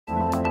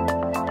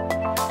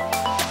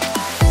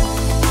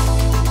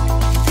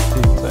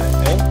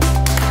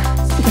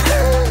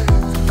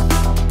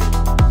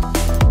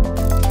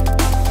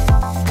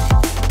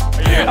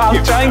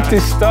trying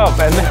to stop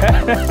and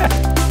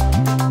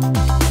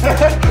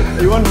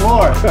You want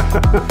more?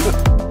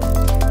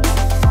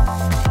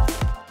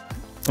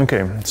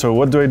 Okay, so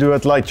what do I do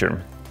at Lightyear?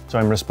 So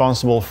I'm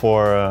responsible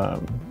for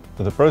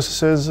the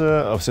processes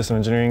of system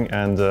engineering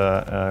and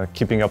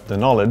keeping up the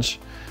knowledge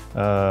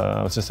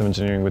of system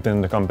engineering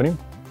within the company.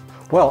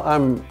 Well,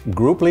 I'm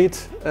group lead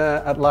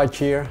at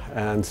Lightyear,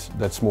 and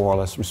that's more or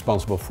less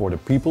responsible for the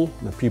people.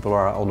 The people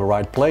are on the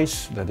right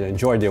place, that they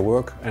enjoy their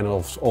work, and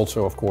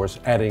also, of course,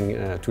 adding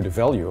to the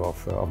value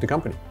of the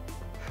company.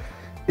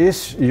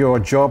 Is your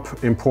job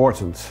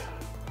important?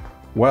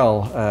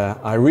 Well,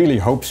 I really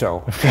hope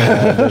so,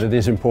 that it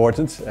is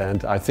important,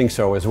 and I think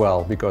so as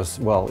well, because,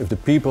 well, if the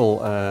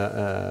people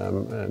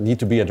need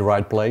to be at the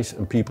right place,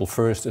 and people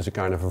first is a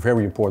kind of a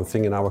very important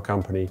thing in our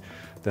company,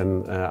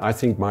 then I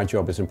think my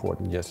job is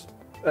important, yes.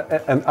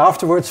 And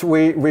afterwards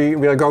we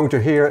are going to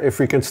hear if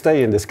we can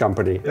stay in this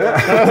company.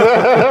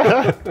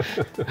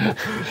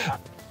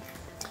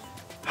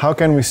 How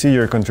can we see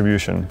your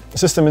contribution?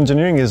 System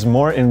engineering is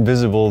more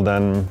invisible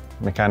than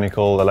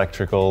mechanical,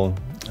 electrical,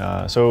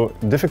 so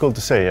difficult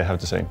to say, I have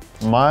to say.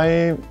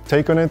 My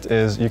take on it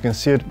is you can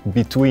see it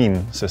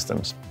between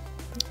systems,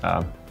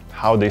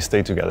 how they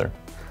stay together.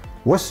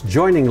 Was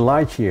joining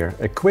Lightyear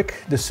a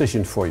quick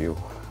decision for you?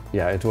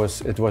 Yeah, it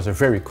was a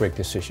very quick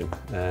decision.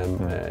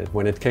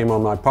 When it came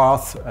on my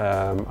path,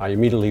 I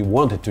immediately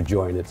wanted to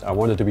join it. I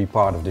wanted to be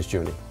part of this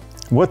journey.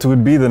 What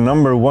would be the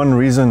 #1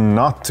 reason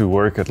not to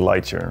work at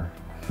Lightyear?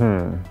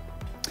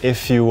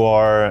 If you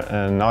are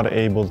not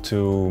able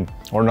to,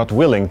 or not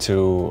willing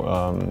to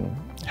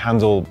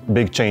handle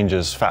big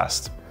changes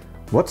fast.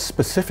 What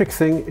specific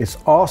thing is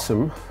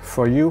awesome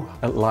for you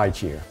at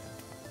Lightyear?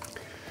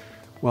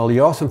 Well,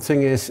 the awesome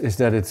thing is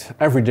that it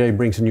every day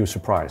brings a new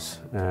surprise.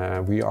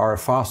 We are a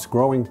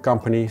fast-growing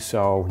company,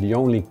 so the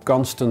only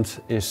constant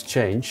is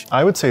change.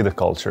 I would say the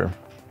culture.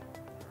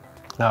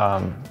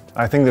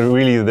 I think that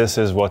really this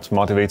is what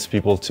motivates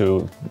people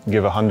to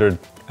give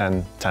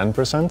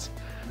 110%.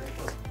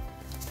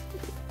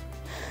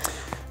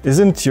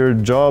 Isn't your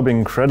job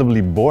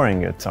incredibly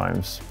boring at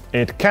times?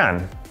 It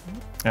can.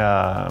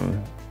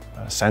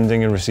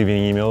 Sending and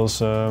receiving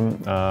emails,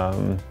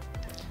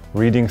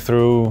 reading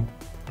through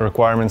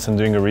requirements and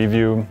doing a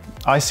review.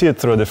 I see it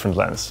through a different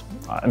lens.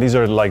 These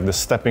are like the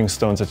stepping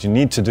stones that you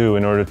need to do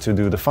in order to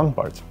do the fun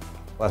part.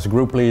 As a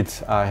group lead,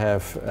 I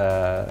have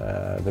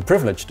the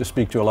privilege to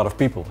speak to a lot of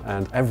people,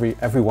 and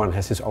everyone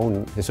has his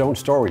own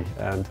story,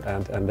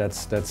 and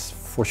that's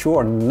for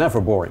sure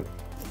never boring.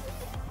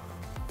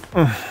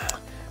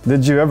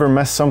 Did you ever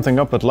mess something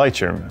up at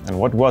Lightyear, and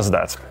what was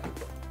that?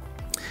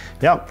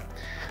 Yeah.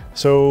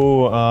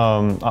 So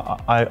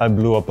I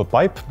blew up a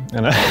pipe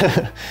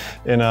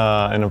in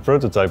a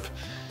prototype.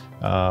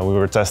 We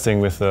were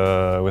testing with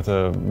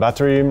a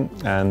battery,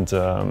 and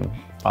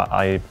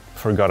I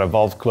forgot a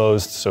valve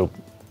closed, so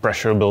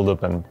pressure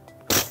buildup and.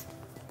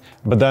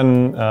 But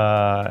then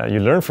you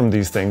learn from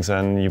these things,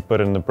 and you put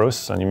it in the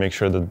process, and you make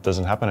sure that it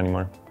doesn't happen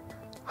anymore.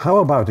 How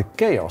about the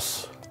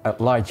chaos at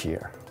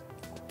Lightyear?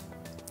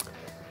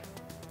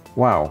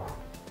 Wow.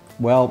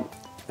 Well.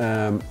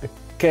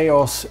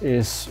 Chaos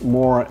is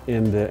more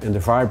in the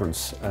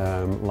vibrance,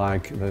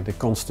 like the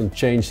constant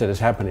change that is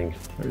happening.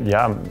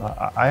 Yeah,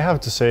 I have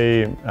to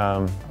say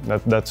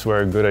that's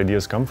where good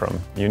ideas come from.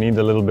 You need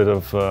a little bit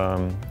of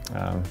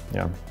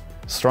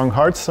strong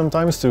heart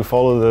sometimes to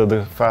follow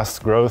the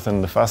fast growth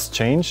and the fast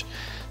change.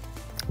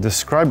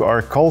 Describe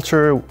our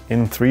culture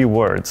in 3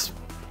 words.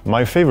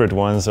 My favorite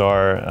ones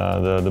are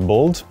the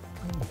bold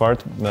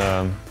part.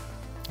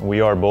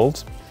 We are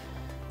bold.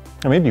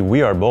 Maybe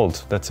we are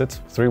bold. That's it.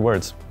 3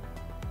 words.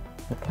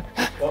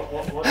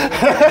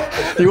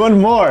 You want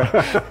more?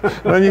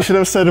 Then you should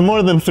have said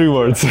more than 3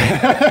 words.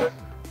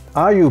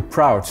 Are you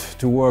proud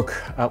to work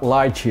at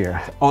Lightyear?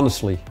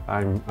 Honestly,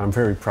 I'm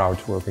very proud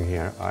working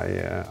here.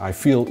 I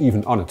feel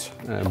even honored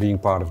being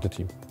part of the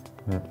team.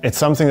 It's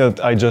something that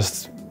I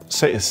just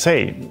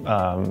say.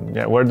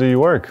 Yeah, where do you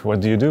work? What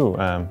do you do?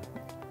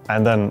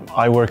 And then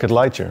I work at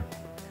Lightyear.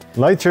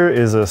 Lightyear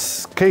is a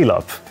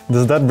scale-up.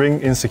 Does that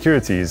bring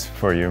insecurities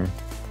for you?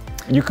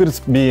 You could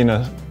be in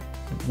a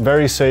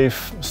very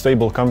safe,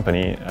 stable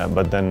company,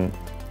 but then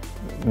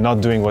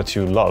not doing what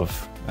you love.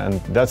 And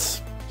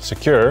that's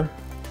secure,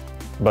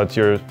 but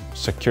you're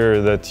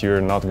secure that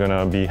you're not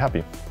gonna be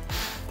happy.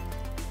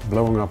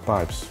 Blowing up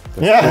pipes.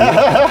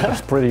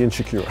 That's pretty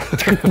insecure.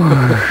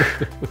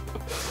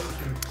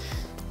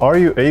 Are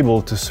you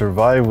able to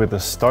survive with a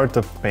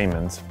startup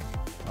payment?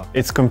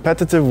 It's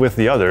competitive with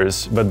the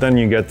others, but then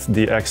you get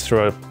the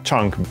extra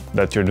chunk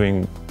that you're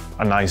doing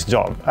a nice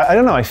job. I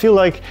don't know, I feel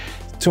like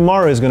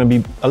tomorrow is going to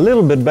be a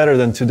little bit better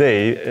than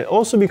today,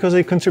 also because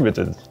I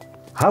contributed.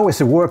 How is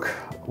the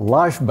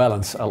work-life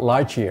balance at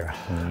Lightyear?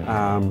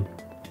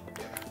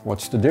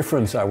 What's the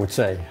difference, I would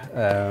say?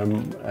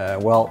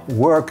 Well,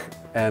 work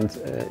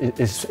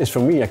is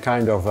for me a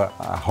kind of a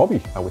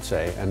hobby, I would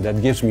say, and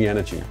that gives me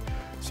energy.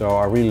 So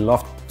I really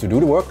love to do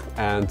the work,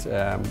 and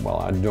well,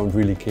 I don't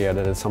really care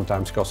that it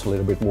sometimes costs a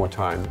little bit more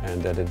time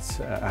and that it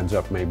ends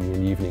up maybe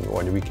in the evening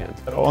or in the weekend.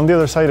 On the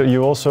other side,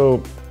 you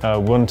also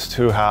want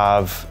to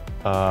have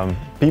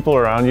people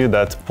around you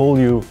that pull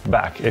you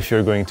back if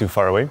you're going too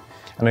far away.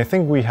 And I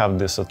think we have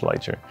this at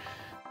Lightyear.